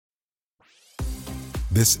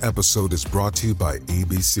This episode is brought to you by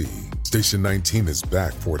ABC. Station 19 is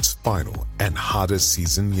back for its final and hottest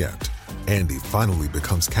season yet. Andy finally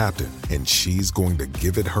becomes captain, and she's going to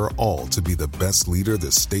give it her all to be the best leader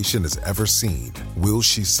the station has ever seen. Will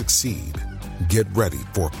she succeed? Get ready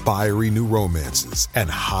for fiery new romances and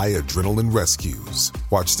high adrenaline rescues.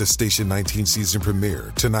 Watch the Station 19 season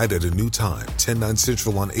premiere tonight at a new time, 10/9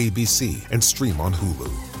 Central on ABC and stream on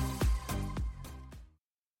Hulu.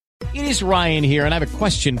 It is Ryan here, and I have a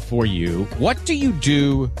question for you. What do you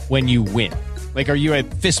do when you win? Like, are you a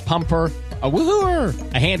fist pumper, a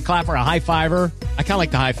woohooer, a hand clapper, a high fiver? I kind of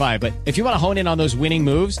like the high five, but if you want to hone in on those winning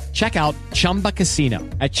moves, check out Chumba Casino.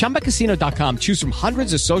 At ChumbaCasino.com, choose from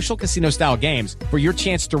hundreds of social casino-style games for your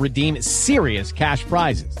chance to redeem serious cash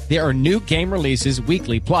prizes. There are new game releases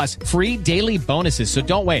weekly, plus free daily bonuses, so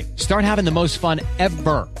don't wait. Start having the most fun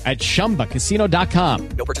ever at ChumbaCasino.com.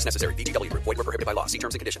 No purchase necessary. VGW. Void where prohibited by law. See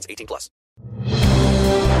terms and conditions. 18+.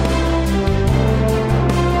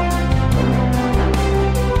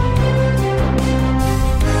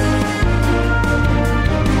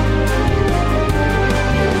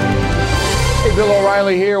 Bill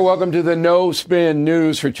O'Reilly here. Welcome to the No Spin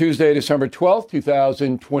News for Tuesday, December 12th,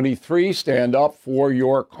 2023. Stand up for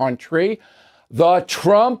your country. The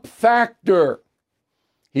Trump factor.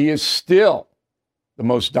 He is still the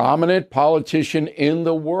most dominant politician in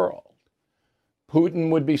the world. Putin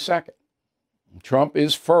would be second. Trump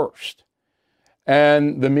is first.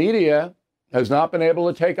 And the media has not been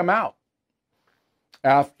able to take him out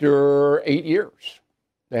after 8 years.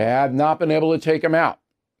 They have not been able to take him out.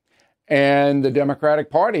 And the Democratic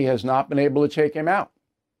Party has not been able to take him out.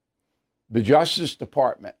 The Justice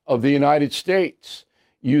Department of the United States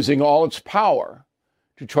using all its power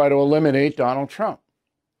to try to eliminate Donald Trump.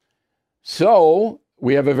 So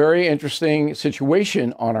we have a very interesting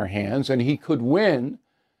situation on our hands, and he could win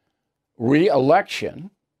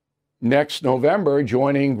re-election next November,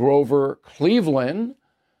 joining Grover Cleveland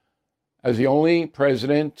as the only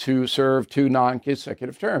president to serve 2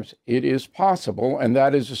 non-consecutive terms. It is possible, and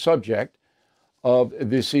that is the subject of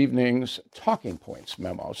this evening's Talking Points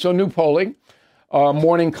memo. So new polling,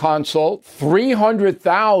 Morning Consult,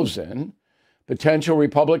 300,000 potential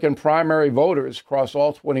Republican primary voters across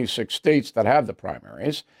all 26 states that have the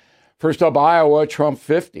primaries. First up, Iowa, Trump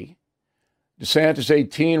 50. DeSantis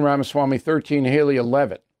 18, Ramaswamy 13, Haley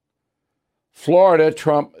 11. Florida,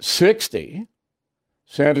 Trump 60.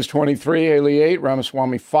 Sanders 23, Haley 8,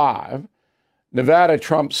 Ramaswamy 5. Nevada,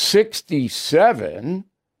 Trump 67.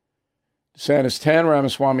 DeSantis 10,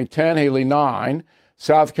 Ramaswamy 10, Haley 9.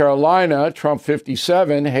 South Carolina, Trump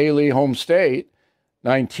 57, Haley home state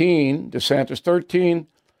 19. DeSantis 13,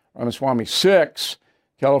 Ramaswamy 6.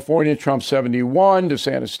 California, Trump 71,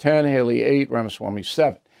 DeSantis 10, Haley 8, Ramaswamy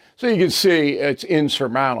 7. So you can see it's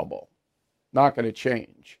insurmountable. Not going to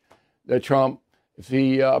change. That Trump, if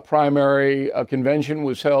the primary convention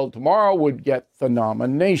was held tomorrow, would get the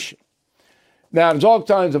nomination. Now, there's all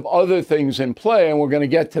kinds of other things in play, and we're going to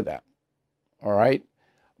get to that. All right?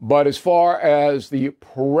 But as far as the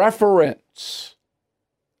preference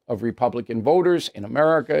of Republican voters in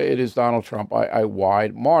America, it is Donald Trump by a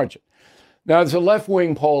wide margin. Now, there's a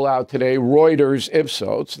left-wing poll out today, Reuters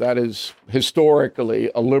Ipsos, that is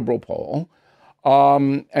historically a liberal poll,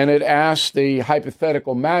 and it asked the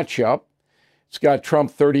hypothetical matchup. It's got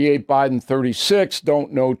Trump 38, Biden 36,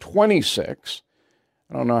 don't know 26.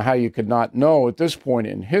 I don't know how you could not know at this point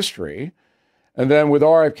in history. And then with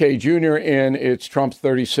RFK Jr. in, it's Trump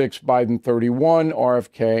 36, Biden 31,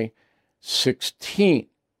 RFK 16.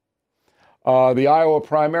 The Iowa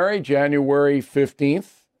primary, January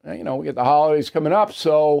 15th. You know, we get the holidays coming up,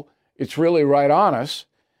 so it's really right on us.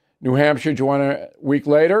 New Hampshire, join a week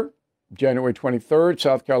later, January 23rd,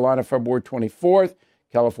 South Carolina, February 24th.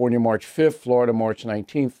 California, March 5th, Florida, March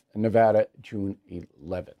 19th, and Nevada, June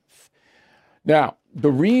 11th. Now,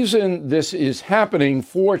 the reason this is happening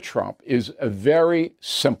for Trump is very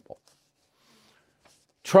simple.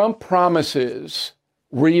 Trump promises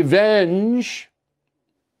revenge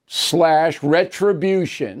 /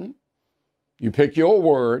 retribution, you pick your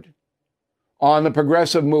word, on the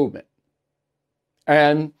progressive movement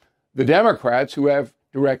and the Democrats who have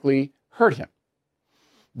directly hurt him.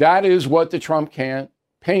 That is what the Trump campaign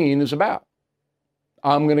is about.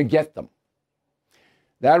 I'm going to get them.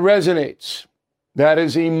 That resonates. That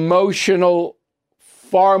is emotional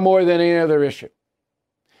far more than any other issue.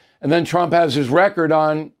 And then Trump has his record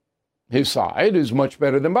on his side is much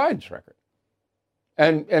better than Biden's record.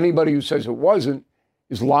 And anybody who says it wasn't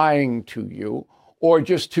is lying to you or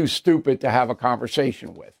just too stupid to have a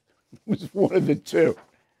conversation with. It's one of the two.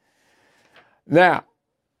 Now,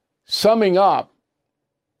 summing up,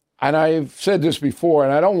 and I've said this before,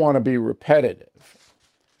 and I don't want to be repetitive.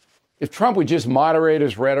 If Trump would just moderate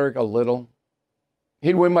his rhetoric a little,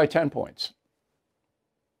 he'd win by 10 points.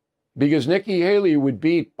 Because Nikki Haley would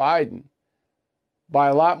beat Biden by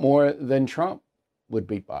a lot more than Trump would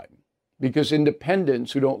beat Biden. Because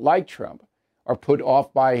independents who don't like Trump are put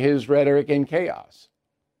off by his rhetoric and chaos.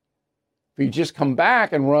 If he just come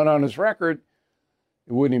back and run on his record,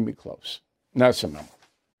 it wouldn't even be close. And that's the number.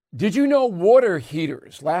 Did you know water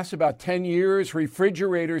heaters last about 10 years,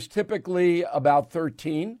 refrigerators typically about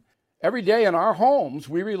 13? Every day in our homes,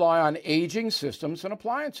 we rely on aging systems and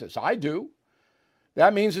appliances. I do.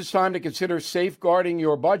 That means it's time to consider safeguarding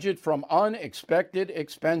your budget from unexpected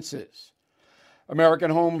expenses.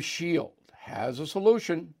 American Home Shield has a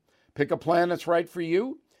solution. Pick a plan that's right for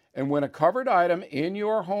you, and when a covered item in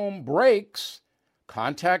your home breaks,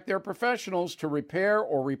 contact their professionals to repair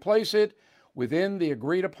or replace it within the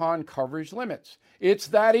agreed-upon coverage limits. It's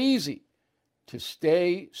that easy to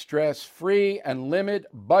stay stress-free and limit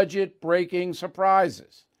budget-breaking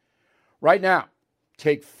surprises. Right now,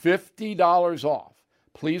 take $50 off.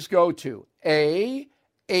 Please go to ahs.com/bill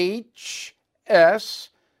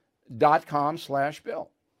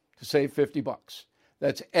to save $50.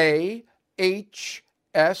 That's ahs.com/bill.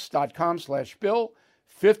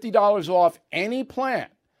 $50 off any plan.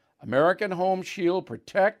 American Home Shield,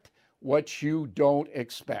 protect what you don't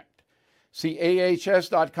expect. See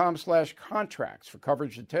ahs.com/contracts for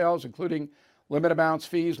coverage details, including limit amounts,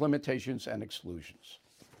 fees, limitations, and exclusions.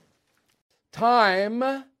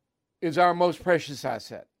 Time is our most precious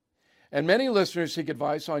asset, and many listeners seek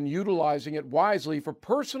advice on utilizing it wisely for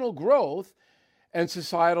personal growth and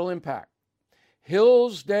societal impact.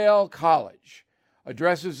 Hillsdale College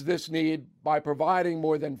addresses this need by providing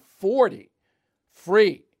more than 40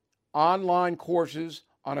 free online courses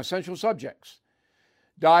on essential subjects.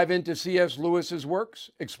 Dive into C.S. Lewis's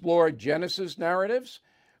works, explore Genesis narratives,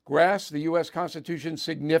 grasp the U.S. Constitution's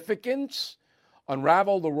significance,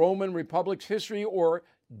 unravel the Roman Republic's history, or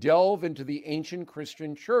delve into the ancient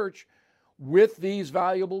Christian church with these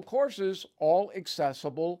valuable courses, all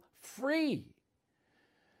accessible free.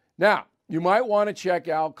 Now, you might want to check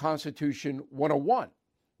out Constitution 101,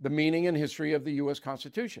 the meaning and history of the U.S.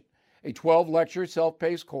 Constitution, a 12-lecture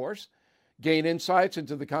self-paced course. Gain insights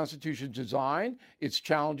into the Constitution's design, its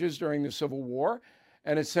challenges during the Civil War,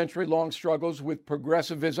 and its century-long struggles with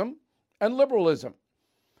progressivism and liberalism.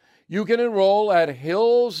 You can enroll at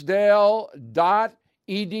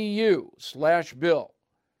hillsdale.edu/bill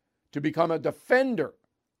to become a defender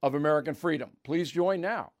of American freedom. Please join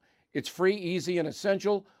now. It's free, easy, and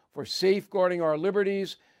essential for safeguarding our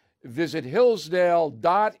liberties. Visit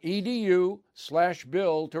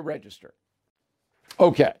hillsdale.edu/bill to register.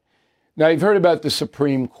 Okay. Now, you've heard about the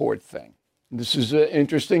Supreme Court thing. This is an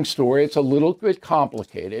interesting story. It's a little bit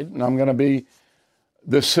complicated, and I'm going to be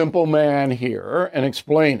the simple man here and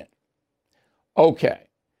explain it. Okay.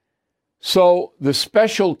 So the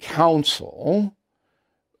special counsel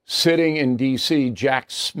sitting in D.C.,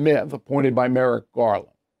 Jack Smith, appointed by Merrick Garland,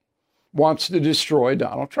 wants to destroy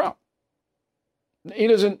Donald Trump.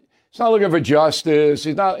 He's not looking for justice.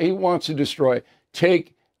 He wants to destroy,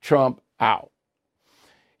 take Trump out.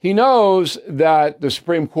 He knows that the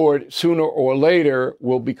Supreme Court sooner or later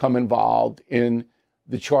will become involved in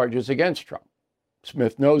the charges against Trump.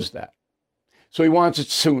 Smith knows that. So he wants it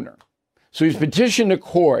sooner. So he's petitioned the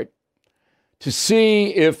court to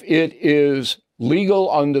see if it is legal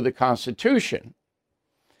under the Constitution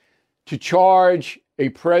to charge a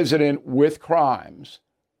president with crimes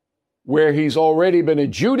where he's already been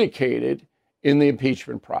adjudicated in the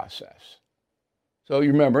impeachment process. So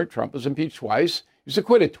you remember, Trump was impeached twice. He was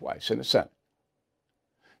acquitted twice in the Senate.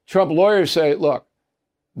 Trump lawyers say, look,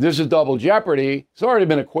 this is double jeopardy. He's already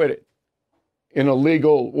been acquitted in a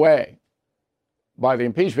legal way by the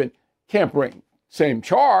impeachment. Can't bring same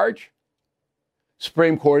charge.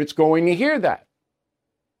 Supreme Court is going to hear that.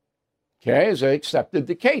 Okay, as they accepted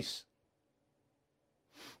the case.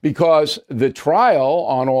 Because the trial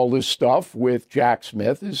on all this stuff with Jack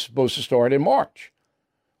Smith is supposed to start in March,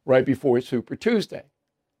 right before Super Tuesday.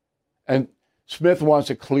 And Smith wants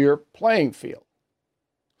a clear playing field.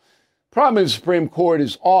 Problem is the Supreme Court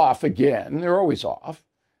is off again. They're always off.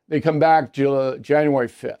 They come back January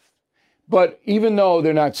 5th. But even though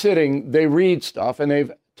they're not sitting, they read stuff, and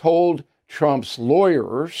they've told Trump's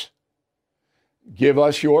lawyers, give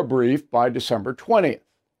us your brief by December 20th.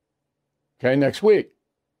 Okay, next week.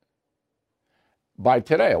 By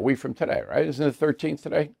today, a week from today, right? Isn't it the 13th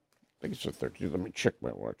today? I think it's the 13th. Let me check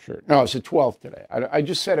my watch here. No, it's the 12th today. I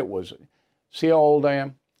just said it was. See how old I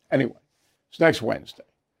am? Anyway, it's next Wednesday.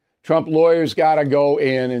 Trump lawyers got to go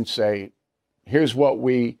in and say, here's what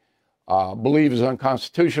we believe is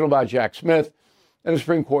unconstitutional about Jack Smith, and the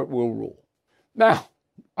Supreme Court will rule. Now,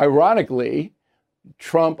 ironically,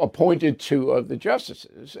 Trump appointed 2 of the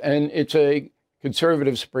justices, and it's a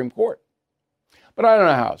conservative Supreme Court. But I don't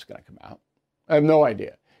know how it's going to come out. I have no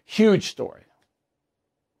idea. Huge story.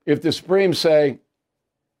 If the Supreme say,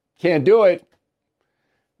 can't do it,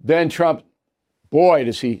 then Trump, boy,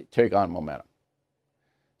 does he take on momentum.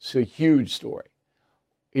 It's a huge story.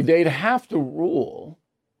 They'd have to rule,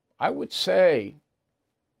 I would say,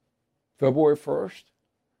 February 1st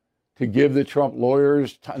to give the Trump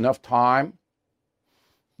lawyers enough time.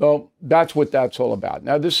 So that's what that's all about.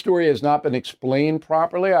 Now, this story has not been explained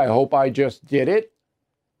properly. I hope I just did it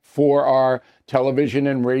for our television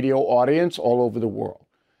and radio audience all over the world.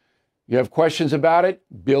 You have questions about it?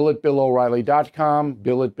 Bill@BillO'Reilly.com,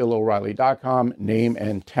 Bill@BillO'Reilly.com, name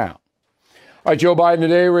and town. All right, Joe Biden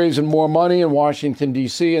today raising more money in Washington,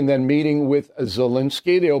 D.C., and then meeting with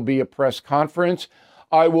Zelensky. There'll be a press conference.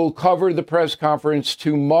 I will cover the press conference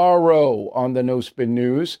tomorrow on the No Spin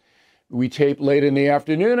News. We tape late in the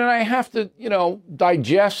afternoon, and I have to,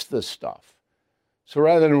 digest this stuff. So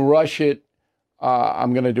rather than rush it,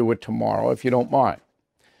 I'm going to do it tomorrow, if you don't mind.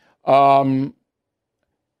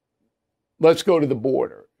 Let's go to the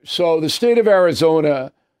border. So the state of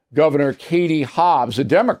Arizona Governor Katie Hobbs, a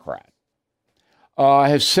Democrat,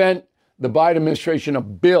 has sent the Biden administration a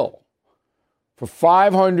bill for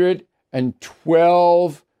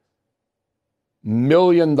 $512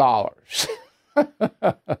 million,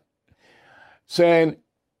 saying,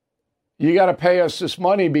 you got to pay us this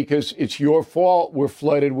money because it's your fault we're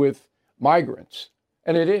flooded with migrants.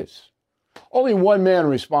 And it is. Only one man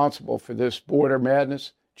responsible for this border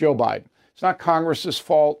madness, Joe Biden. It's not Congress's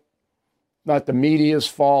fault, not the media's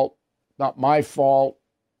fault, not my fault,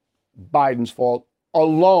 Biden's fault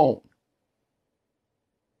alone.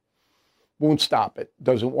 Won't stop it,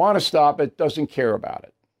 doesn't want to stop it, doesn't care about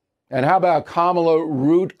it. And how about Kamala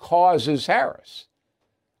root causes Harris?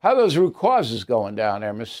 How are those root causes going down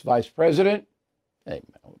there, Miss Vice President? Hey,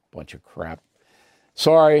 man, a bunch of crap.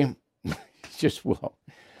 Sorry, just will.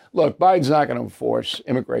 Look, Biden's not going to enforce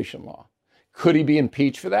immigration law. Could he be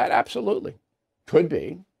impeached for that? Absolutely. Could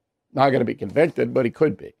be. Not going to be convicted, but he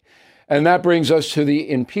could be. And that brings us to the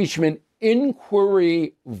impeachment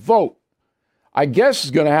inquiry vote. I guess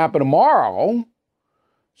it's going to happen tomorrow.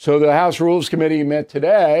 So the House Rules Committee met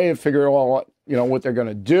today and figure out what they're going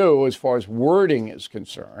to do as far as wording is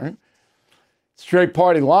concerned. Straight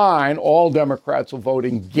party line, all Democrats will vote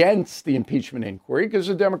against the impeachment inquiry because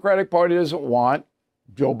the Democratic Party doesn't want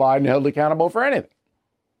Joe Biden held accountable for anything.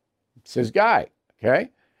 It's his guy, okay?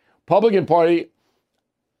 Republican Party,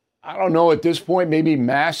 I don't know at this point, maybe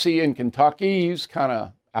Massey in Kentucky, he's kind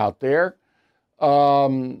of out there.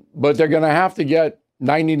 But they're going to have to get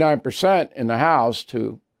 99% in the House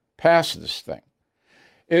to pass this thing.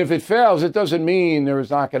 And if it fails, it doesn't mean there is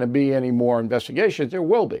not going to be any more investigations. There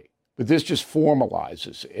will be. But this just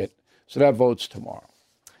formalizes it. So that vote's tomorrow.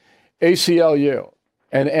 ACLU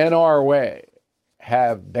and NRA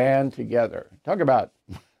have band together. Talk about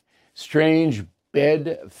strange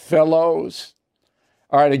bedfellows.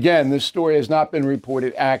 All right, again, this story has not been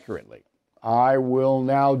reported accurately. I will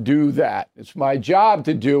now do that. It's my job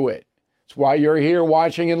to do it. It's why you're here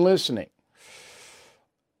watching and listening.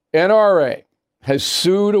 NRA has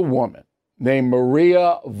sued a woman named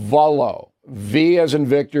Maria Vullo, V as in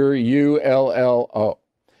Victor, ULLO.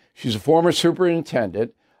 She's a former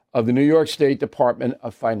superintendent of the New York State Department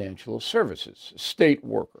of Financial Services, a state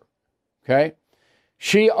worker, okay?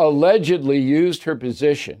 She allegedly used her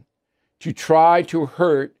position to try to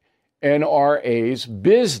hurt NRA's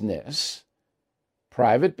business,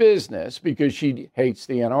 private business, because she hates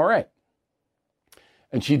the NRA.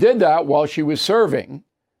 And she did that while she was serving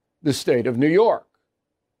the state of New York.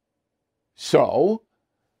 So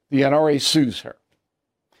the NRA sues her.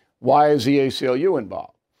 Why is the ACLU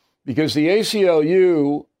involved? Because the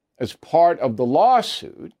ACLU, as part of the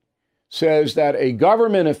lawsuit, says that a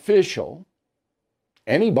government official,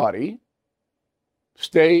 anybody,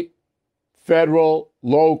 state, federal,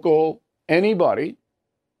 local, anybody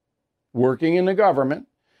working in the government,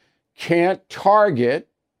 can't target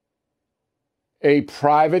a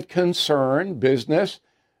private concern, business,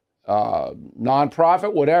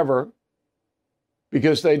 nonprofit, whatever,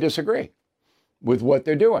 because they disagree with what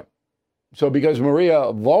they're doing. So because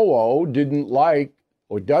Maria Vullo didn't like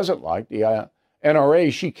or doesn't like the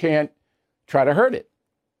NRA, she can't try to hurt it.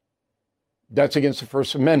 That's against the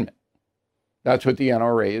First Amendment. That's what the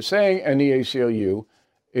NRA is saying, and the ACLU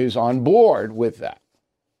is on board with that.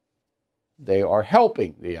 They are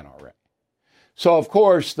helping the NRA. So, of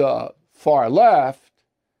course, the far left,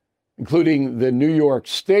 including the New York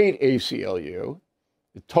State ACLU,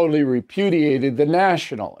 totally repudiated the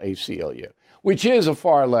national ACLU, which is a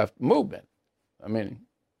far-left movement. I mean,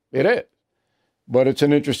 it is. But it's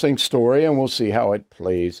an interesting story, and we'll see how it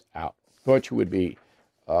plays out. Thought you would be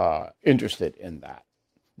interested in that.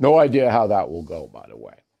 No idea how that will go, by the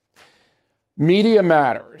way. Media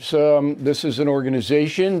Matters. This is an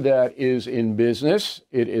organization that is in business.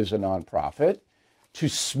 It is a nonprofit to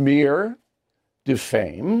smear,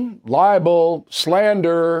 defame, libel,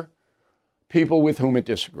 slander people with whom it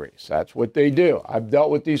disagrees. That's what they do. I've dealt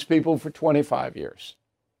with these people for 25 years.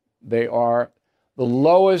 They are the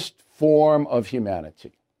lowest form of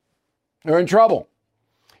humanity. They're in trouble.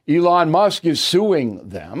 Elon Musk is suing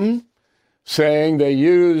them, saying they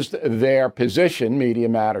used their position, Media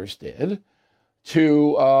Matters did,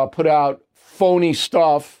 to put out phony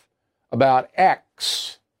stuff about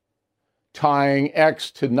X, tying X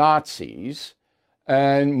to Nazis,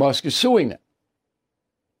 and Musk is suing them.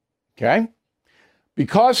 Okay?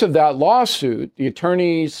 Because of that lawsuit, the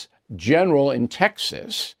attorneys general in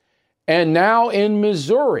Texas and now in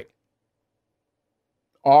Missouri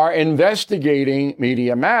are investigating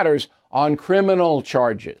Media Matters on criminal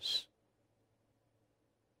charges.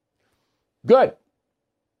 Good.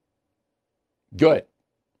 Good.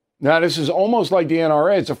 Now, this is almost like the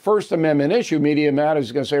NRA. It's a First Amendment issue. Media Matters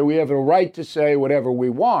is going to say we have a right to say whatever we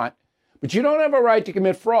want, but you don't have a right to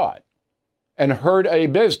commit fraud and hurt a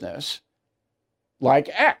business like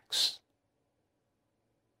X.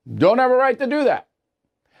 Don't have a right to do that.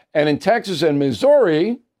 And in Texas and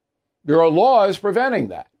Missouri, there are laws preventing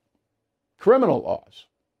that, criminal laws.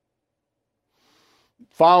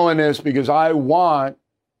 Following this because I want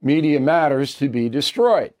Media Matters to be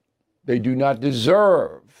destroyed. They do not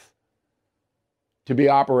deserve to be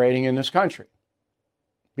operating in this country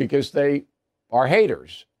because they are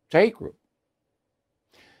haters. It's a hate group.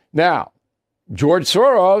 Now, George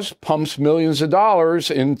Soros pumps millions of dollars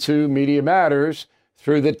into Media Matters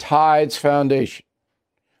through the Tides Foundation.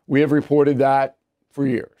 We have reported that for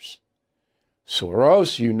years.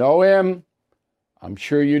 Soros, you know him. I'm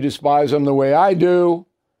sure you despise him the way I do.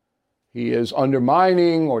 He is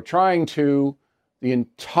undermining or trying to the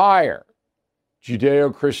entire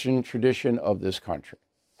Judeo-Christian tradition of this country.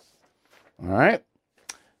 All right?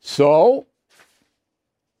 So,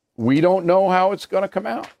 we don't know how it's going to come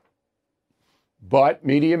out. But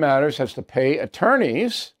Media Matters has to pay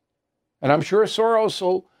attorneys, and I'm sure Soros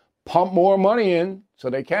will pump more money in so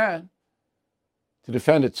they can to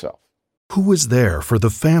defend itself. Who is there for the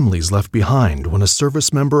families left behind when a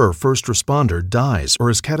service member or first responder dies or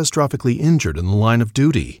is catastrophically injured in the line of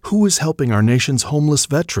duty? Who is helping our nation's homeless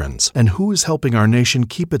veterans? And who is helping our nation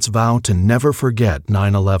keep its vow to never forget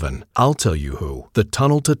 9/11? I'll tell you who. The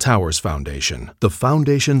Tunnel to Towers Foundation. The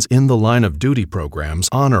foundation's In the Line of Duty programs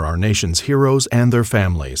honor our nation's heroes and their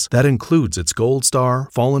families. That includes its Gold Star,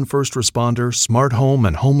 Fallen First Responder, Smart Home,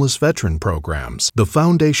 and Homeless Veteran programs. The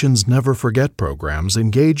foundation's Never Forget programs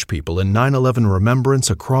engage people in 9/11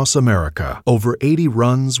 remembrance across America. Over 80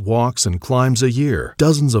 runs, walks, and climbs a year,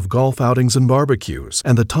 dozens of golf outings and barbecues,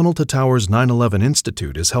 and the Tunnel to Towers 9/11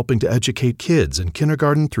 Institute is helping to educate kids in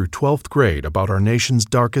kindergarten through 12th grade about our nation's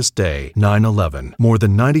darkest day, 9/11. More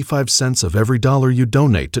than 95 cents of every dollar you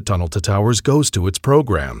donate to Tunnel to Towers goes to its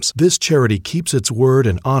programs. This charity keeps its word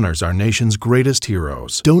and honors our nation's greatest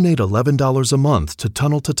heroes. Donate $11 a month to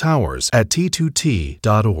Tunnel to Towers at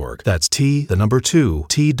T2T.org. That's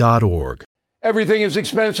T2T.org. Everything is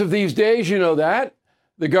expensive these days, you know that.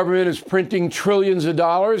 The government is printing trillions of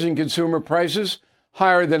dollars and consumer prices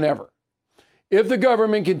higher than ever. If the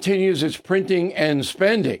government continues its printing and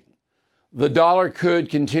spending, the dollar could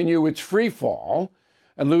continue its free fall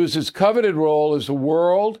and lose its coveted role as the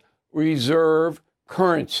world reserve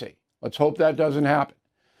currency. Let's hope that doesn't happen.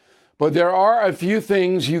 But there are a few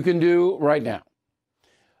things you can do right now.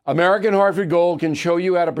 American Hartford Gold can show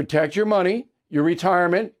you how to protect your money, your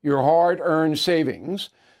retirement, your hard-earned savings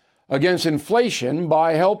against inflation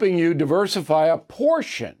by helping you diversify a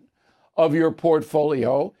portion of your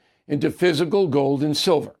portfolio into physical gold and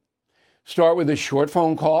silver. Start with a short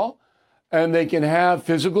phone call, and they can have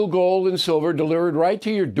physical gold and silver delivered right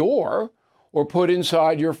to your door or put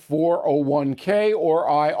inside your 401k or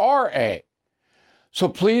IRA. So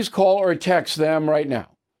please call or text them right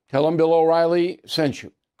now. Tell them Bill O'Reilly sent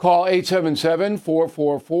you. Call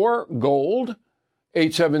 877-444-GOLD,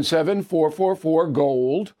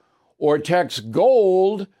 877-444-GOLD, or text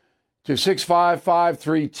GOLD to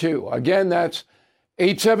 65532. Again, that's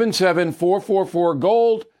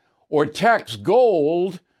 877-444-GOLD, or text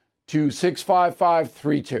GOLD to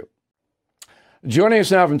 65532. Joining us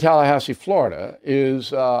now from Tallahassee, Florida,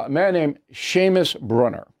 is a man named Seamus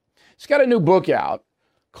Bruner. He's got a new book out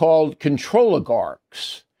called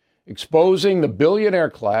Controligarchs, Exposing the Billionaire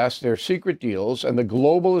Class, Their Secret Deals, and the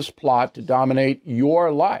Globalist Plot to Dominate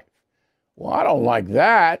Your Life. Well, I don't like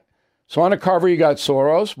that. So on the cover, you got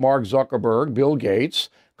Soros, Mark Zuckerberg, Bill Gates,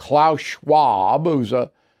 Klaus Schwab, who's a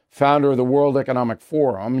founder of the World Economic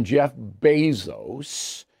Forum, Jeff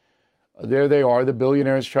Bezos. There they are, the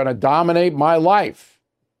billionaires trying to dominate my life.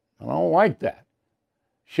 I don't like that.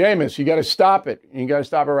 Seamus, you got to stop it. You got to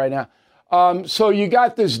stop it right now. So you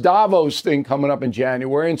got this Davos thing coming up in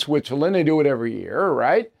January in Switzerland. They do it every year,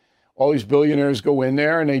 right? All these billionaires go in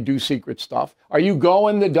there and they do secret stuff. Are you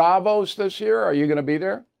going to Davos this year? Are you going to be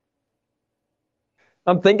there?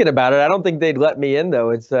 I'm thinking about it. I don't think they'd let me in,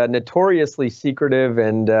 though. It's notoriously secretive,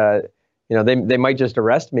 and they might just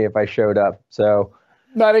arrest me if I showed up. So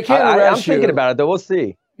no, they can't arrest you. I'm thinking about it, though. We'll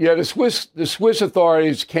see. Yeah, the Swiss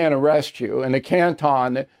authorities can't arrest you, and the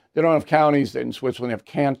canton, they don't have counties in Switzerland, they have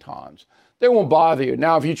cantons. They won't bother you.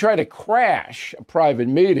 Now, if you try to crash a private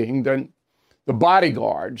meeting, then the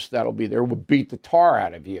bodyguards that'll be there will beat the tar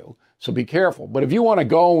out of you. So be careful. But if you want to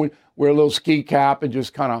go and wear a little ski cap and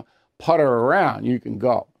just kind of putter around, you can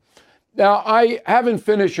go. Now, I haven't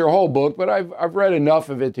finished your whole book, but I've read enough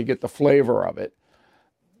of it to get the flavor of it.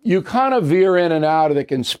 You kind of veer in and out of the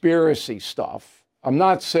conspiracy stuff. I'm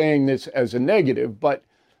not saying this as a negative, but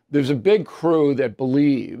there's a big crew that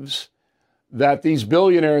believes that these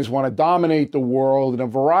billionaires want to dominate the world in a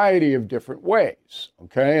variety of different ways,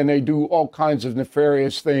 okay? And they do all kinds of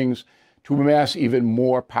nefarious things to amass even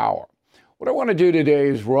more power. What I want to do today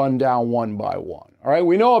is run down one by one, all right?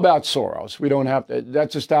 We know about Soros. We don't have to,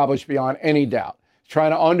 that's established beyond any doubt. He's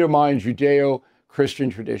trying to undermine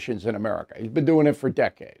Judeo-Christian traditions in America. He's been doing it for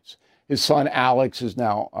decades. His son, Alex, is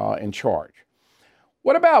now in charge.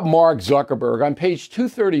 What about Mark Zuckerberg? On page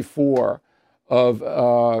 234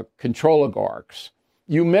 of Controligarchs,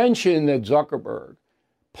 you mentioned that Zuckerberg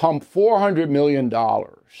pumped $400 million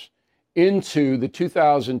into the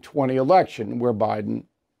 2020 election where Biden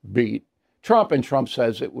beat Trump, and Trump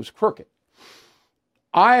says it was crooked.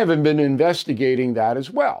 I haven't been investigating that as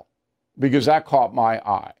well because that caught my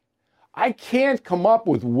eye. I can't come up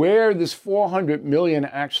with where this $400 million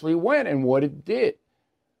actually went and what it did.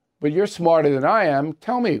 But you're smarter than I am.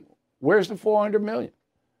 Tell me, where's the $400 million?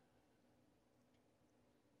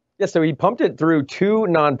 Yeah, so he pumped it through two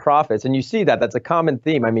nonprofits, and you see that. That's a common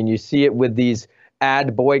theme. I mean, you see it with these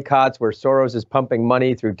ad boycotts where Soros is pumping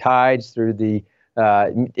money through Tides, through the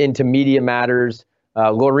into Media Matters.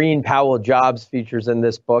 Laureen Powell Jobs features in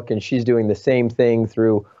this book, and she's doing the same thing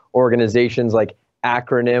through organizations like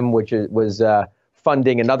Acronym, which was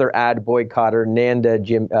funding another ad boycotter,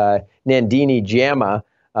 Nandini Jamma,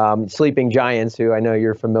 Sleeping Giants, who I know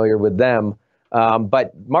you're familiar with them.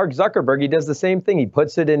 But Mark Zuckerberg, he does the same thing. He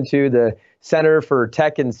puts it into the Center for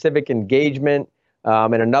Tech and Civic Engagement,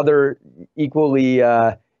 and another equally,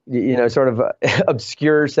 sort of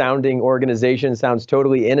obscure sounding organization, sounds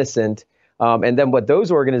totally innocent. And then what those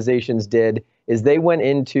organizations did is they went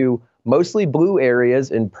into mostly blue areas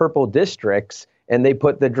in purple districts, and they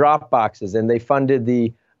put the drop boxes, and they funded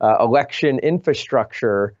the election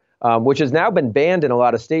infrastructure, which has now been banned in a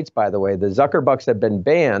lot of states, by the way. The Zuckerbucks have been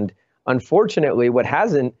banned. Unfortunately, what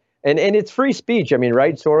hasn't, and it's free speech. I mean,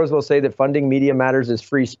 right? Soros will say that funding Media Matters is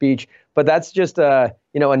free speech, but that's just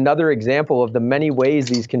another example of the many ways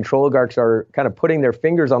these controligarchs are kind of putting their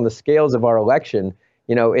fingers on the scales of our election.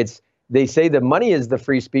 They say the money is the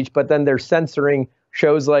free speech, but then they're censoring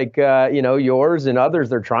shows like yours and others.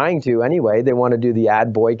 They're trying to anyway. They want to do the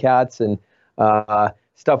ad boycotts and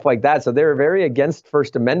stuff like that. So they're very against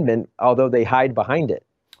First Amendment, although they hide behind it.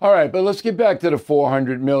 All right, but let's get back to the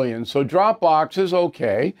 $400 million. So drop boxes,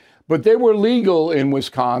 okay, but they were legal in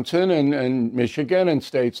Wisconsin and Michigan and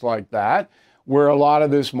states like that, where a lot of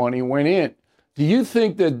this money went in. Do you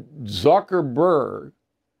think that Zuckerberg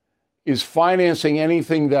is financing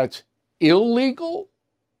anything that's illegal?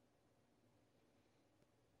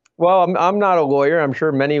 Well, I'm not a lawyer. I'm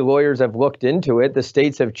sure many lawyers have looked into it. The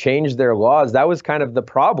states have changed their laws. That was kind of the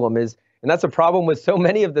problem and that's a problem with so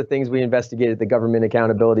many of the things we investigate at the Government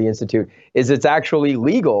Accountability Institute, is it's actually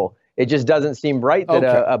legal. It just doesn't seem right that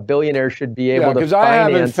a billionaire should be able to finance. Because I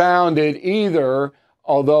haven't found it either,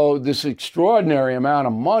 although this extraordinary amount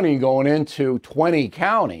of money going into 20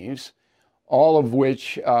 counties, all of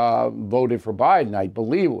which voted for Biden, I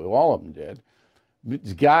believe all of them did.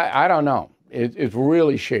 This guy, I don't know. It's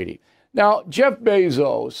really shady. Now, Jeff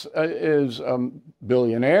Bezos is a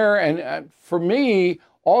billionaire, and for me,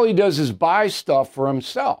 all he does is buy stuff for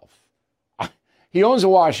himself. He owns the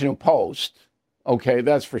Washington Post. Okay,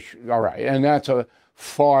 that's for sure. All right. And that's a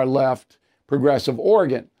far left progressive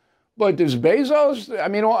organ. But does Bezos, I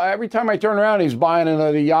mean, every time I turn around, he's buying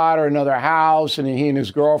another yacht or another house, and he and his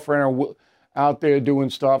girlfriend are out there doing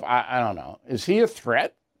stuff. I don't know. Is he a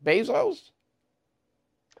threat, Bezos?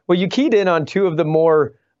 Well, you keyed in on two of the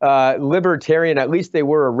more libertarian, at least they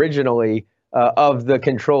were originally, of the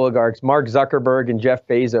control oligarchs, Mark Zuckerberg and Jeff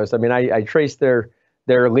Bezos. I mean, I traced their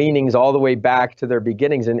leanings all the way back to their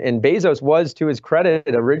beginnings. And Bezos was, to his credit,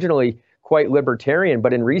 originally quite libertarian.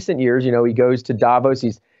 But in recent years, you know, he goes to Davos.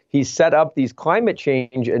 He's set up these climate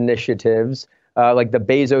change initiatives, like the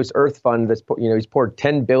Bezos Earth Fund. He's poured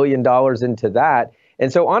 $10 billion into that.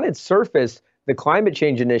 And so on its surface, the climate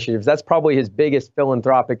change initiatives, that's probably his biggest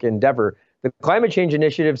philanthropic endeavor. The climate change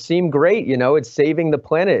initiatives seem great. You know, it's saving the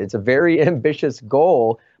planet. It's a very ambitious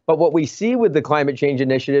goal. But what we see with the climate change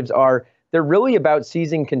initiatives they're really about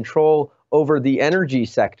seizing control over the energy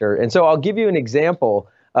sector. And so I'll give you an example.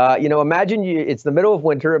 Imagine it's the middle of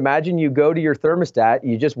winter. Imagine you go to your thermostat.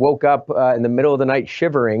 You just woke up in the middle of the night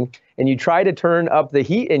shivering, and you try to turn up the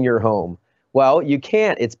heat in your home. Well, you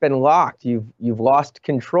can't. It's been locked. You've lost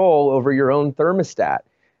control over your own thermostat.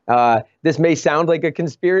 This may sound like a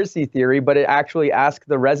conspiracy theory, but it actually asked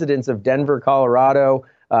the residents of Denver, Colorado,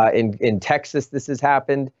 in Texas, this has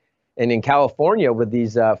happened, and in California with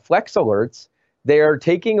these flex alerts. They are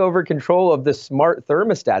taking over control of the smart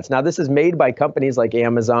thermostats. Now, this is made by companies like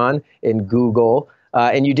Amazon and Google,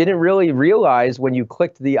 and you didn't really realize when you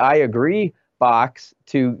clicked the I agree box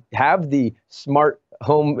to have the smart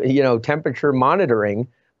home, temperature monitoring.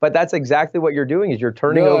 But that's exactly what you're doing, is you're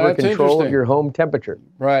turning over control of your home temperature.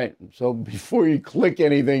 Right. So before you click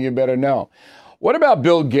anything, you better know. What about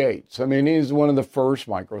Bill Gates? I mean, he's one of the first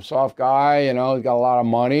Microsoft guy. He's got a lot of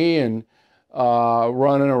money and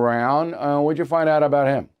running around. What'd you find out about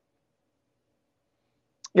him?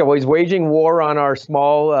 Yeah, well, he's waging war on our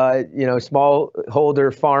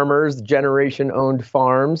smallholder farmers, generation-owned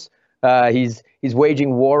farms. He's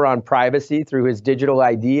waging war on privacy through his digital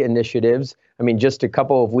ID initiatives. I mean, just a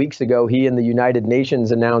couple of weeks ago, he and the United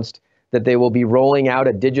Nations announced that they will be rolling out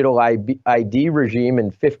a digital ID regime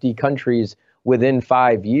in 50 countries within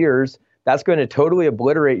 5 years. That's going to totally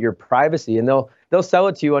obliterate your privacy, and they'll sell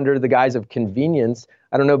it to you under the guise of convenience.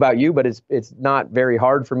 I don't know about you, but it's not very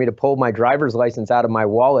hard for me to pull my driver's license out of my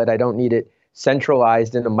wallet. I don't need it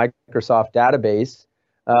centralized in a Microsoft database.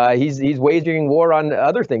 He's waging war on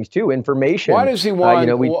other things too, information. Why does he want?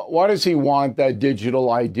 Why does he want that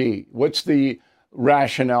digital ID? What's the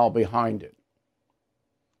rationale behind it?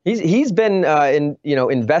 He's been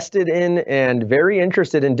invested in and very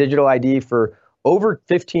interested in digital ID for over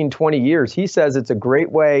 15, 20 years. He says it's a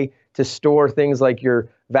great way to store things like your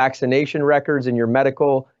vaccination records and your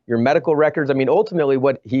medical records. I mean, ultimately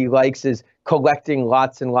what he likes is collecting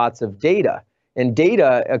lots and lots of data. And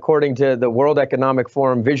data, according to the World Economic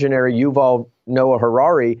Forum visionary Yuval Noah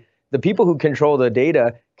Harari, the people who control the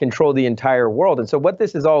data control the entire world. And so what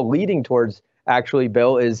this is all leading towards, actually,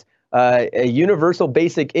 Bill, is a universal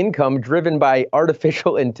basic income driven by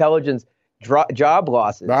artificial intelligence job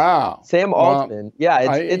losses. Wow. Sam Altman.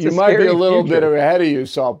 It's you might be a little bit ahead of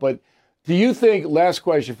yourself, but do you think, last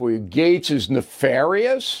question for you, Gates is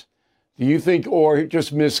nefarious? Do you think, or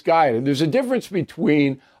just misguided? There's a difference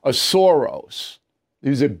between a Soros,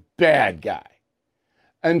 who's a bad guy,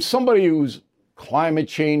 and somebody who's climate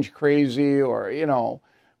change crazy or,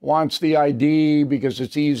 wants the ID because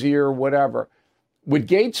it's easier, whatever. Would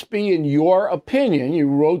Gates be, in your opinion, you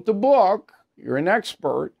wrote the book, you're an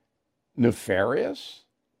expert, nefarious?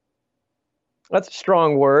 That's a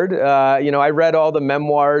strong word. I read all the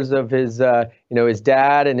memoirs of his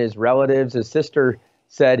dad and his relatives. His sister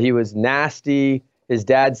said he was nasty. His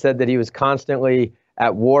dad said that he was constantly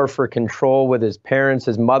at war for control with his parents.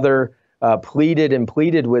 His mother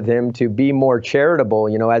pleaded with him to be more charitable,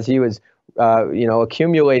 as he was,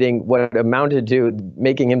 accumulating what amounted to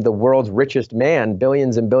making him the world's richest man,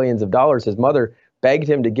 billions and billions of dollars. His mother begged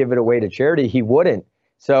him to give it away to charity. He wouldn't.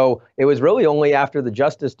 So it was really only after the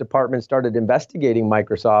Justice Department started investigating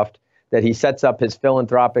Microsoft that he sets up his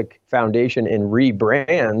philanthropic foundation and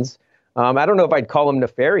rebrands. I don't know if I'd call him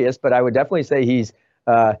nefarious, but I would definitely say he's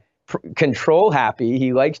control happy.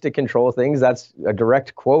 He likes to control things. That's a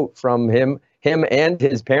direct quote from him and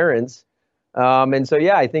his parents. And so,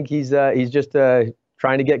 I think he's just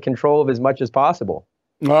trying to get control of as much as possible.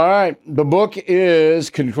 All right. The book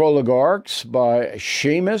is Control Oligarchs by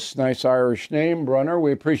Seamus. Nice Irish name, Bruner.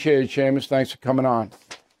 We appreciate it, Seamus. Thanks for coming on.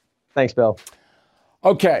 Thanks, Bill.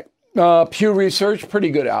 Okay. Pew Research,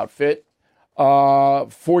 pretty good outfit.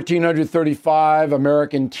 1,435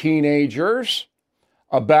 American teenagers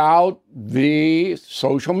about the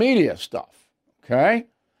social media stuff. Okay.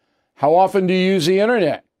 How often do you use the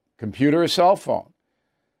internet, computer or cell phone?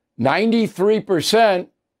 93%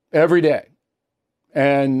 every day,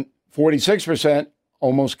 and 46%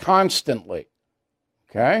 almost constantly.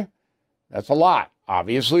 Okay? That's a lot.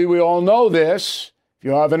 Obviously, we all know this. If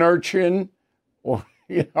you have an urchin, or,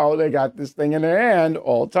 they got this thing in their hand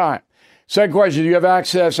all the time. Second question, do you have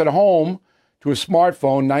access at home to a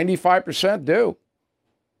smartphone? 95% do.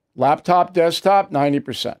 Laptop, desktop,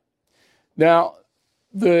 90%. Now,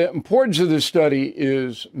 the importance of this study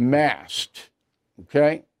is masked,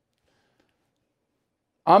 okay?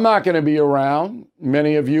 I'm not going to be around.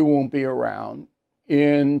 Many of you won't be around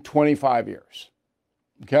in 25 years,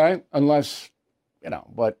 okay? Unless,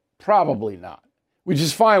 but probably not, which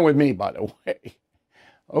is fine with me, by the way.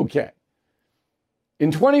 Okay. In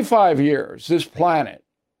 25 years, this planet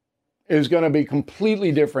is going to be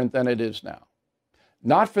completely different than it is now.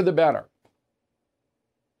 Not for the better,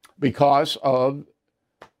 because of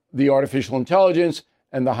the artificial intelligence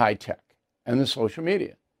and the high tech and the social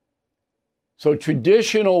media. So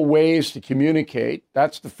traditional ways to communicate,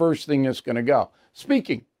 that's the first thing that's going to go.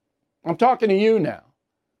 Speaking, I'm talking to you now,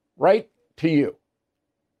 right to you,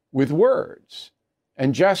 with words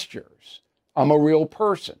and gestures. I'm a real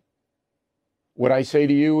person. What I say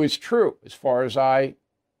to you is true as far as I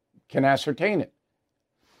can ascertain it.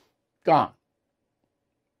 Gone.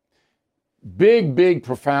 Big, big,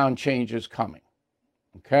 profound changes coming,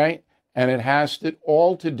 okay? And it has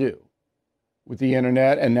all to do with the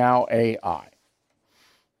internet and now AI.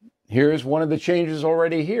 Here's one of the changes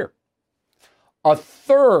already here. A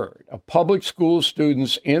third of public school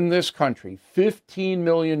students in this country, 15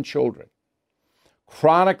 million children,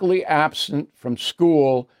 chronically absent from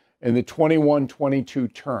school in the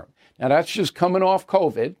 21-22 term. Now, that's just coming off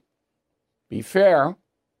COVID, be fair,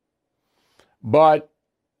 but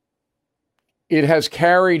it has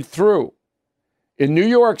carried through. In New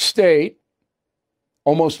York State,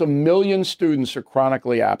 almost 1 million students are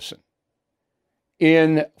chronically absent.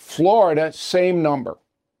 In Florida, same number,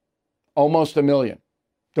 almost 1 million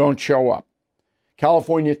don't show up.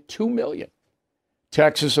 California, 2 million.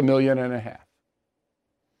 Texas, 1.5 million.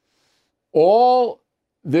 All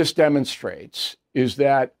this demonstrates is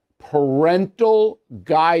that parental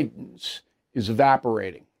guidance is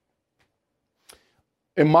evaporating.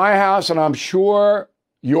 In my house, and I'm sure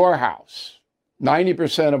your house,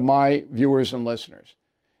 90% of my viewers and listeners,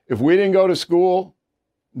 if we didn't go to school,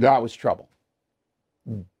 that was trouble.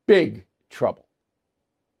 Big trouble.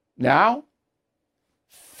 Now,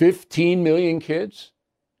 15 million kids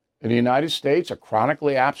in the United States are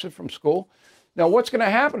chronically absent from school. Now, what's going to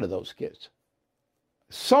happen to those kids?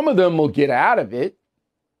 Some of them will get out of it.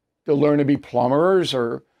 They'll learn to be plumbers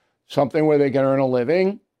or something where they can earn a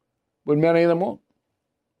living, but many of them won't.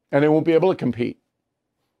 And they won't be able to compete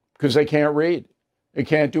because they can't read. They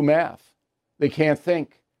can't do math. They can't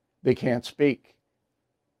think. They can't speak.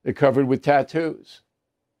 They're covered with tattoos.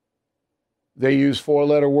 They use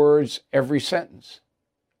 4-letter words every sentence.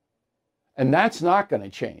 And that's not going to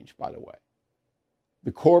change, by the way.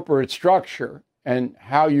 The corporate structure and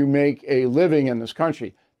how you make a living in this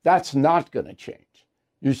country, that's not going to change.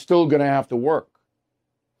 You're still going to have to work.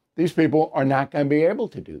 These people are not going to be able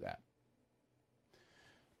to do that.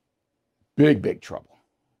 Big, big trouble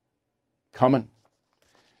coming.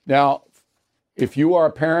 Now, if you are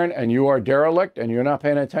a parent and you are derelict and you're not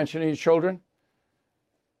paying attention to your children,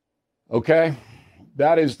 okay,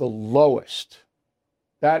 that is the lowest.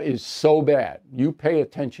 That is so bad. You pay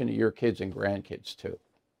attention to your kids and grandkids too.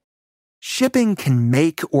 Shipping can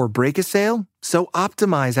make or break a sale, so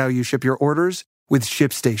optimize how you ship your orders with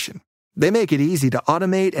ShipStation. They make it easy to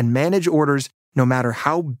automate and manage orders no matter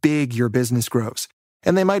how big your business grows.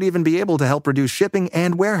 And they might even be able to help reduce shipping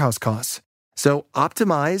and warehouse costs. So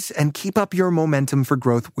optimize and keep up your momentum for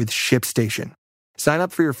growth with ShipStation. Sign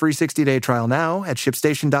up for your free 60-day trial now at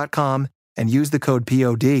ShipStation.com and use the code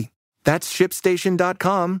POD. That's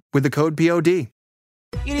ShipStation.com with the code POD.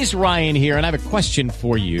 It is Ryan here, and I have a question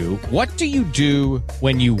for you. What do you do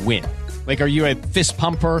when you win? Like, are you a fist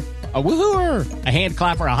pumper, a woohooer, a hand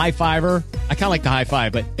clapper, a high fiver? I kind of like the high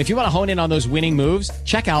five, but if you want to hone in on those winning moves,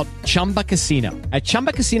 check out Chumba Casino. At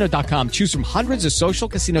ChumbaCasino.com, choose from hundreds of social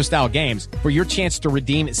casino-style games for your chance to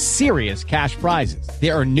redeem serious cash prizes.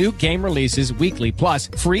 There are new game releases weekly, plus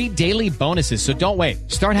free daily bonuses. So don't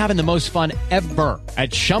wait. Start having the most fun ever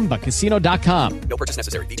at ChumbaCasino.com. No purchase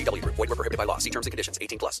necessary. VGW. Void where prohibited by law. See terms and conditions.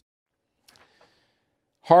 18+.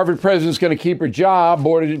 Harvard president's going to keep her job.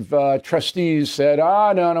 Board of trustees said,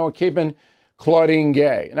 no, we're keeping Claudine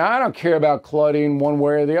Gay. Now, I don't care about Claudine one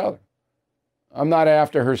way or the other. I'm not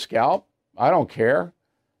after her scalp. I don't care.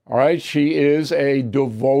 All right. She is a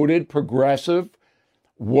devoted, progressive,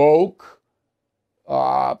 woke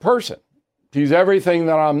person. She's everything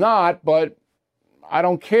that I'm not, but I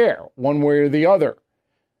don't care one way or the other.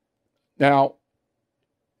 Now,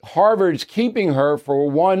 Harvard's keeping her for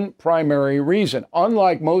one primary reason.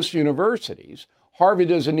 Unlike most universities, Harvard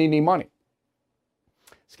doesn't need any money.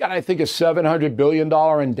 It's got, I think, a $700 billion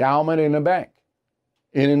endowment in a bank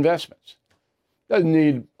in investments. Doesn't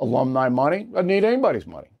need alumni money, doesn't need anybody's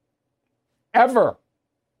money. Ever.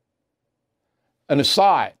 An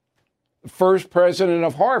aside, the first president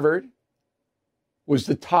of Harvard was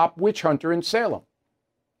the top witch hunter in Salem.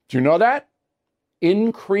 Do you know that?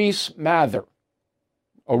 Increase Mather,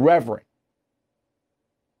 a reverend.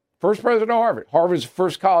 First president of Harvard. Harvard's the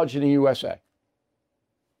first college in the USA.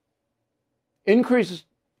 Increase is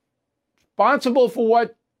responsible for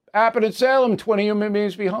what happened in Salem. 20 human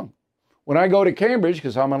beings be hung. When I go to Cambridge,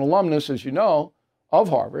 because I'm an alumnus, as you know, of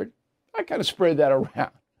Harvard, I kind of spread that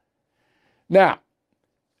around. Now,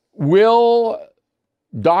 will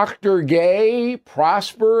Dr. Gay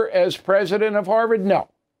prosper as president of Harvard? No,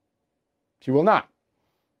 she will not.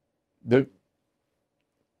 The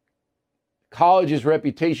college's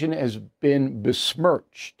reputation has been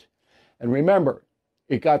besmirched. And remember,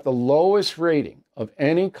 it got the lowest rating of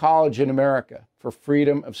any college in America for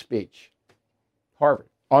freedom of speech. Harvard,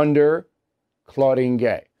 under Claudine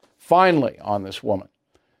Gay. Finally, on this woman,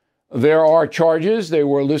 there are charges. They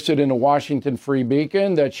were listed in the Washington Free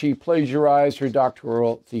Beacon that she plagiarized her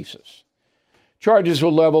doctoral thesis. Charges were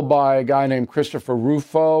leveled by a guy named Christopher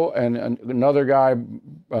Rufo and another guy,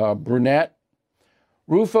 Bruner.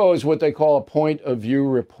 Rufo is what they call a point of view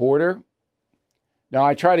reporter. Now,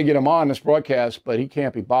 I try to get him on this broadcast, but he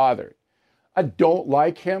can't be bothered. I don't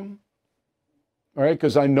like him, all right,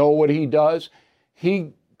 because I know what he does.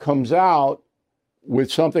 He comes out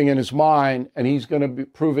with something in his mind, and he's going to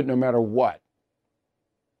prove it no matter what.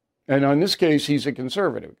 And in this case, he's a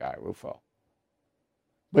conservative guy, Rufo.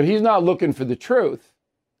 But he's not looking for the truth,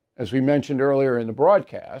 as we mentioned earlier in the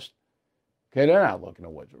broadcast. Okay, they're not looking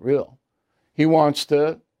at what's real. He wants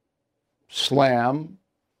to slam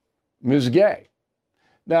Ms. Gay.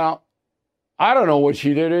 Now, I don't know what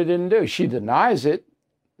she did or didn't do. She denies it,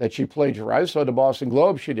 that she plagiarized. So the Boston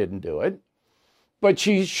Globe, she didn't do it. But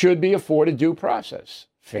she should be afforded due process.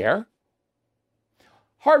 Fair?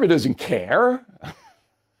 Harvard doesn't care.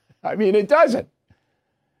 I mean, it doesn't.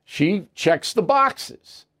 She checks the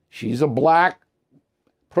boxes. She's a black,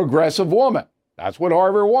 progressive woman. That's what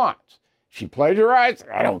Harvard wants. She plagiarized.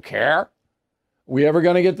 I don't care. Are we ever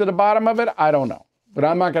going to get to the bottom of it? I don't know. But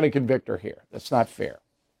I'm not going to convict her here. That's not fair.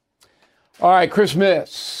 All right,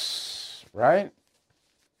 Christmas, right?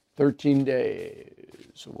 13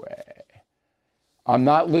 days away. I'm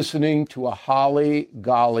not listening to a holly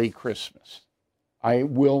golly Christmas. I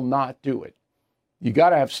will not do it. You got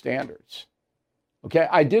to have standards. Okay,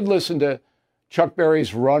 I did listen to Chuck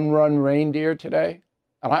Berry's Run, Run, Reindeer today.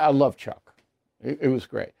 And I love Chuck. It was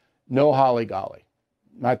great. No holly golly.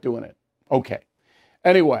 Not doing it. Okay.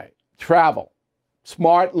 Anyway, travel.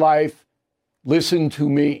 Smart life. Listen to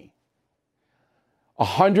me.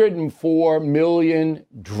 104 million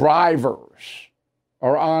drivers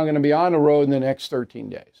are going to be on the road in the next 13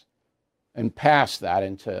 days and past that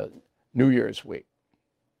into New Year's week.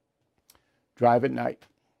 Drive at night.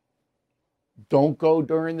 Don't go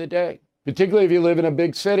during the day, particularly if you live in a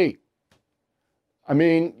big city. I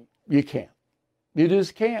mean, you can't. You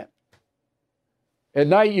just can't. At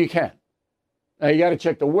night, you can. Now, you got to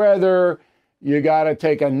check the weather. You got to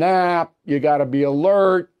take a nap. You got to be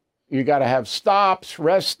alert. You got to have stops,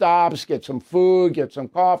 rest stops, get some food, get some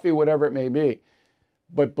coffee, whatever it may be.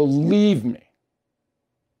 But believe me,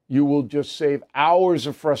 you will just save hours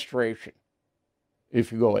of frustration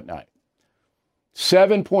if you go at night.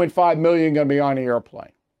 7.5 million going to be on the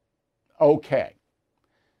airplane. Okay.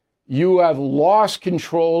 You have lost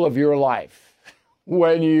control of your life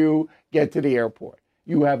when you get to the airport.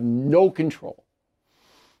 You have no control.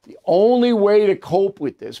 The only way to cope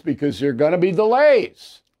with this, because there are going to be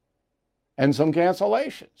delays and some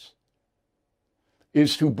cancellations,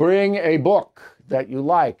 is to bring a book that you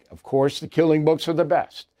like. Of course, the Killing books are the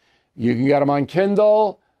best. You can get them on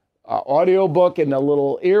Kindle, audio book, and a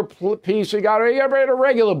little earpiece. You got to read a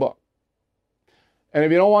regular book. And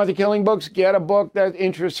if you don't want the Killing books, get a book that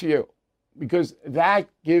interests you, because that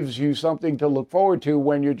gives you something to look forward to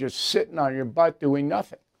when you're just sitting on your butt doing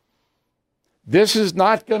nothing. This is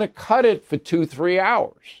not going to cut it for 2-3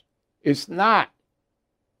 hours. It's not.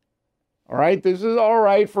 All right, this is all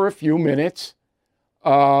right for a few minutes.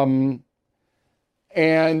 And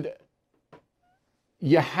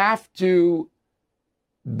you have to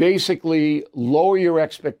basically lower your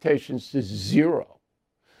expectations to zero.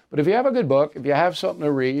 But if you have a good book, if you have something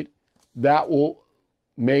to read, that will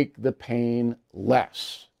make the pain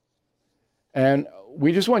less. And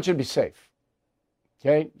we just want you to be safe.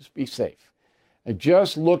 Okay? Just be safe. And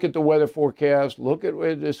just look at the weather forecast, look at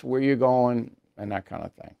where you're going, and that kind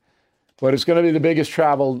of thing. But it's going to be the biggest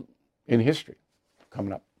travel in history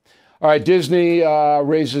coming up. All right, Disney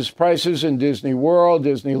raises prices in Disney World,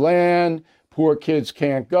 Disneyland. Poor kids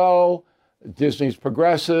can't go. Disney's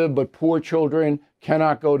progressive, but poor children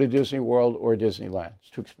cannot go to Disney World or Disneyland. It's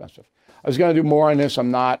too expensive. I was going to do more on this. I'm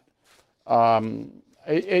not.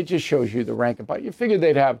 It just shows you the rank and file. You figured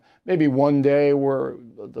they'd have maybe one day where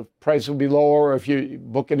the price will be lower if you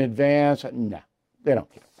book in advance. No, they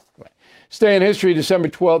don't care. Right. Stay in history, December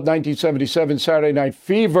 12, 1977, Saturday Night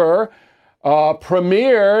Fever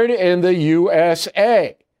premiered in the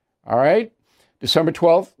USA. All right? December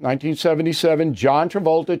 12th, 1977, John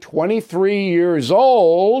Travolta, 23 years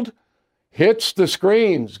old, hits the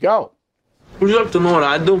screens. Go. Would you like to know what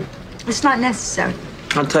I do? It's not necessary.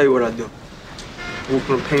 I'll tell you what I do. I work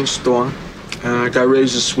in a paint store, and I got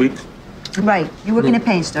raised this week. Right. You work in a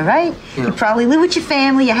paint store, right? Yeah. You probably live with your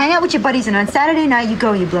family, you hang out with your buddies, and on Saturday night you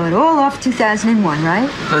go, you blow it all off 2001, right?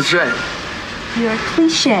 That's right. You're a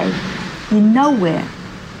cliche. You're nowhere.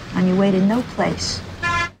 On your way to no place.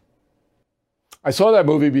 I saw that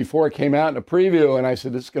movie before it came out in a preview, and I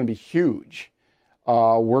said, this is going to be huge.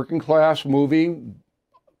 Working class movie,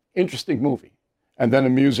 interesting movie. And then the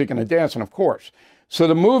music and the dancing, of course. So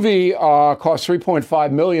the movie cost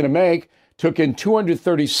 $3.5 million to make, took in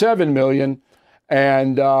 $237 million,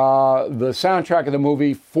 and the soundtrack of the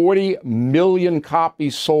movie, 40 million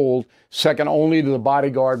copies sold, second only to The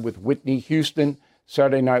Bodyguard with Whitney Houston.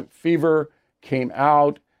 Saturday Night Fever came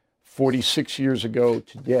out 46 years ago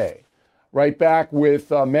today. Right back with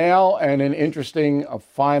mail and an interesting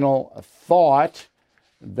final thought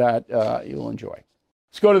that you'll enjoy.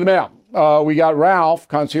 Let's go to the mail. We got Ralph,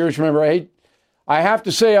 concierge member 8. I have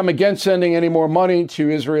to say I'm against sending any more money to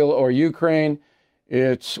Israel or Ukraine.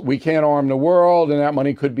 We can't arm the world, and that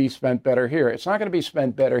money could be spent better here. It's not going to be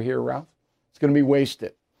spent better here, Ralph. It's going to be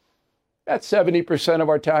wasted. That 70% of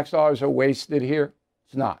our tax dollars are wasted here.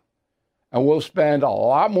 It's not. And we'll spend a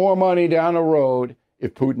lot more money down the road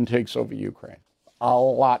if Putin takes over Ukraine. A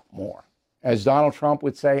lot more. As Donald Trump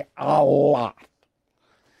would say, a lot.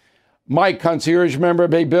 Mike, concierge member,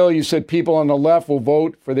 Bay Bill, you said people on the left will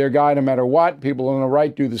vote for their guy no matter what. People on the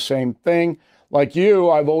right do the same thing. Like you,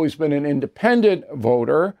 I've always been an independent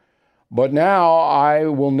voter, but now I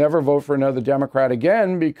will never vote for another Democrat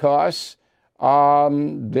again because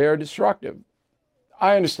they're destructive.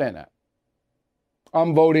 I understand that.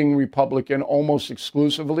 I'm voting Republican almost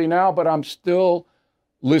exclusively now, but I'm still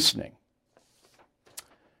listening.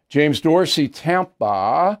 James Dorsey,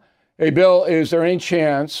 Tampa. Hey, Bill, is there any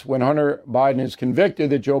chance when Hunter Biden is convicted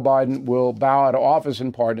that Joe Biden will bow out of office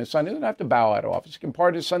and pardon his son? He doesn't have to bow out of office. He can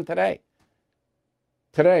pardon his son today.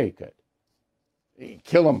 Today he could. He'd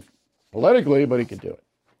kill him politically, but he could do it.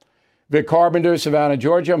 Vic Carpenter, Savannah,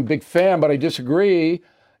 Georgia. I'm a big fan, but I disagree.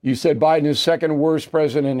 You said Biden is second worst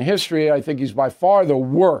president in history. I think he's by far the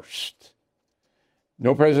worst.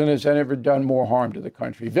 No president has ever done more harm to the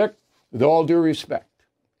country. Vic, with all due respect,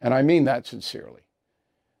 and I mean that sincerely,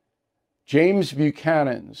 James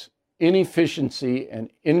Buchanan's inefficiency and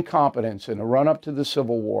incompetence in the run-up to the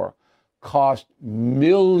Civil War cost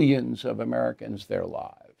millions of Americans their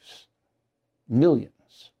lives.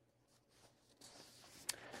 Millions.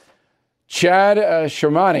 Chad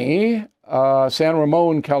Shermani, San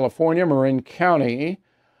Ramon, California, Marin County.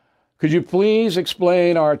 Could you please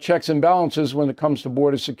explain our checks and balances when it comes to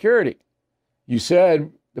border security? You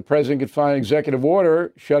said the president could sign an executive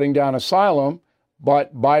order shutting down asylum,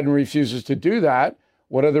 but Biden refuses to do that.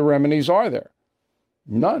 What other remedies are there?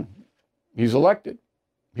 None. He's elected.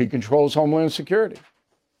 He controls Homeland Security.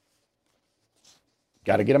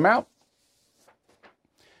 Got to get him out.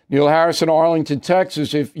 Neil Harrison, Arlington,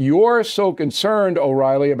 Texas. If you're so concerned,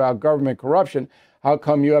 O'Reilly, about government corruption, how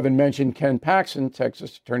come you haven't mentioned Ken Paxton,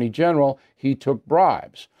 Texas Attorney General? He took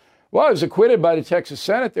bribes. Well, he was acquitted by the Texas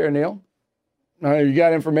Senate there, Neil. You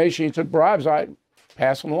got information he took bribes, I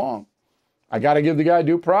pass them along. I got to give the guy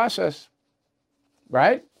due process,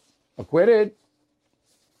 right? Acquitted.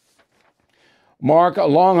 Mark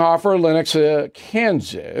Longhofer, Lenox,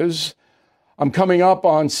 Kansas. I'm coming up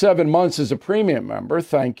on 7 months as a premium member.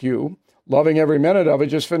 Thank you. Loving every minute of it.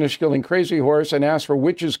 Just finished Killing Crazy Horse and asked for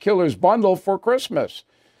Witches Killers bundle for Christmas.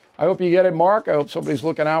 I hope you get it, Mark. I hope somebody's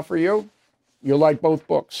looking out for you. You'll like both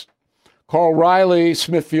books. Carl Riley,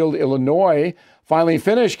 Smithfield, Illinois. Finally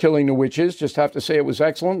finished Killing the Witches. Just have to say it was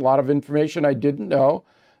excellent. A lot of information I didn't know.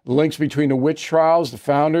 The links between the witch trials, the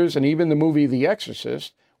founders, and even the movie The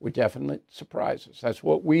Exorcist were definite surprises. That's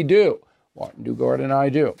what we do. Martin Dugard and I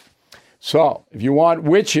do. So if you want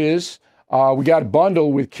Witches, we got a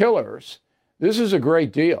bundle with Killers. This is a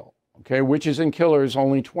great deal. Okay, Witches and Killers,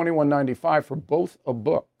 only $21.95 for both of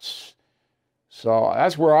books. So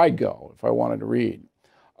that's where I'd go if I wanted to read.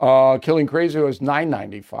 Killing Crazy was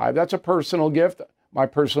 $9.95. That's a personal gift. My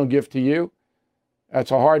personal gift to you.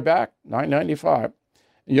 That's a hardback, $9.95.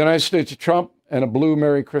 United States of Trump and a blue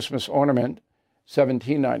Merry Christmas ornament,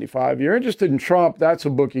 $17.95. If you're interested in Trump, that's a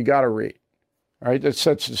book you got to read. All right, that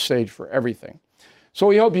sets the stage for everything. So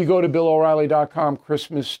we hope you go to BillO'Reilly.com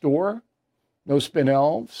Christmas store. No spin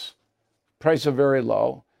elves. Prices are very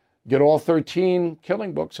low. Get all 13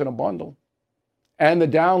 killing books in a bundle. And the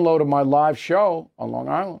download of my live show on Long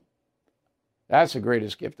Island. That's the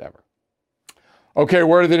greatest gift ever. Okay,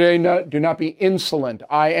 word of the day, do not be insolent.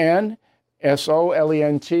 INSOLENT,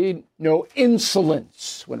 no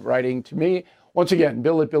insolence when writing to me. Once again,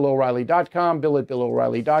 Bill at BillO'Reilly.com, Bill at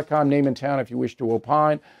BillO'Reilly.com, name and town if you wish to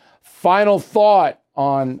opine. Final thought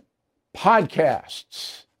on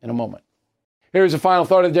podcasts in a moment. Here's the final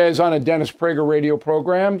thought of the day. Is on a Dennis Prager radio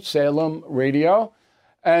program, Salem Radio.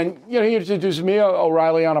 And, he introduced me,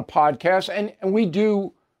 O'Reilly, on a podcast. And we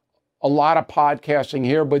do a lot of podcasting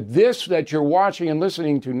here. But this that you're watching and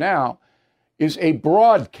listening to now is a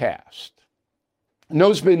broadcast.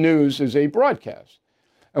 No Spin News is a broadcast.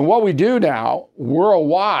 And what we do now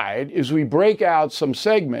worldwide is we break out some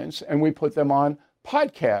segments and we put them on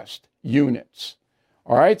podcast units.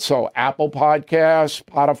 All right, so Apple Podcasts,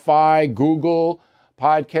 Spotify, Google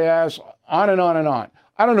Podcasts, on and on and on.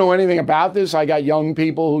 I don't know anything about this. I got young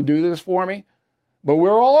people who do this for me, but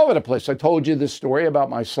we're all over the place. I told you this story about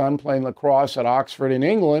my son playing lacrosse at Oxford in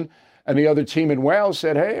England, and the other team in Wales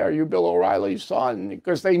said, "Hey, are you Bill O'Reilly's son?"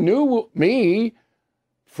 Because they knew me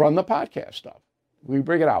from the podcast stuff. We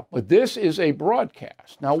bring it out. But this is a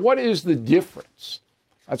broadcast. Now, what is the difference?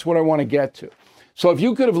 That's what I want to get to. So if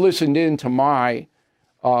you could have listened in to my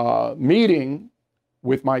meeting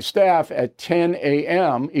with my staff at 10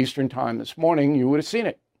 a.m. Eastern Time this morning, you would have seen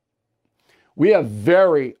it. We have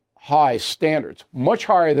very high standards, much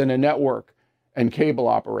higher than a network and cable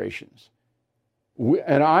operations.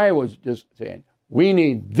 And I was just saying, we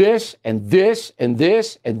need this and this and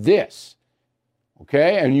this and this.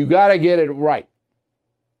 Okay? And you got to get it right.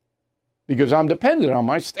 Because I'm dependent on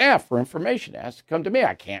my staff for information. It has to come to me.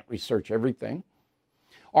 I can't research everything.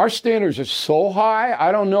 Our standards are so high,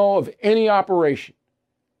 I don't know of any operation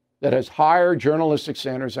that has higher journalistic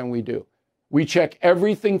standards than we do. We check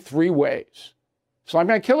everything 3 ways. It's like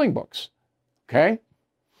my killing books, okay?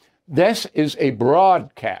 This is a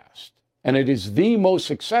broadcast, and it is the most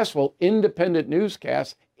successful independent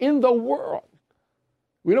newscast in the world.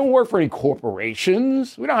 We don't work for any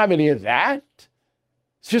corporations. We don't have any of that.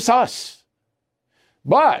 It's just us.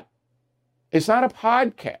 But it's not a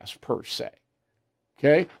podcast per se.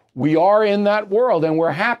 Okay? We are in that world and we're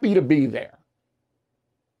happy to be there.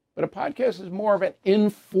 But a podcast is more of an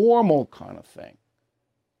informal kind of thing.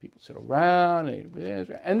 People sit around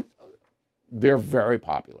and they're very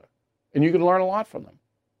popular. And you can learn a lot from them.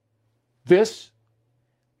 This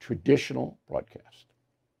traditional broadcast.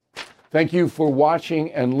 Thank you for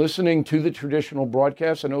watching and listening to the traditional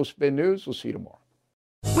broadcast of No Spin News. We'll see you tomorrow.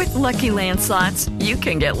 With Lucky Land Slots, you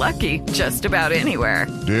can get lucky just about anywhere.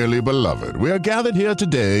 Dearly beloved, we are gathered here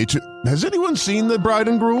today to... Has anyone seen the bride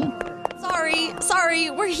and groom? Sorry,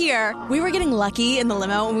 we're here. We were getting lucky in the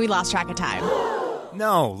limo and we lost track of time.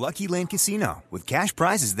 No, Lucky Land Casino, with cash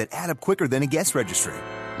prizes that add up quicker than a guest registry.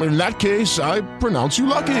 In that case, I pronounce you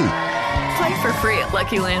lucky. Play for free at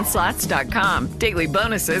LuckyLandSlots.com. Daily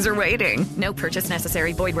bonuses are waiting. No purchase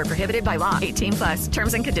necessary. Void where prohibited by law. 18+.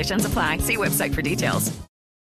 Terms and conditions apply. See website for details.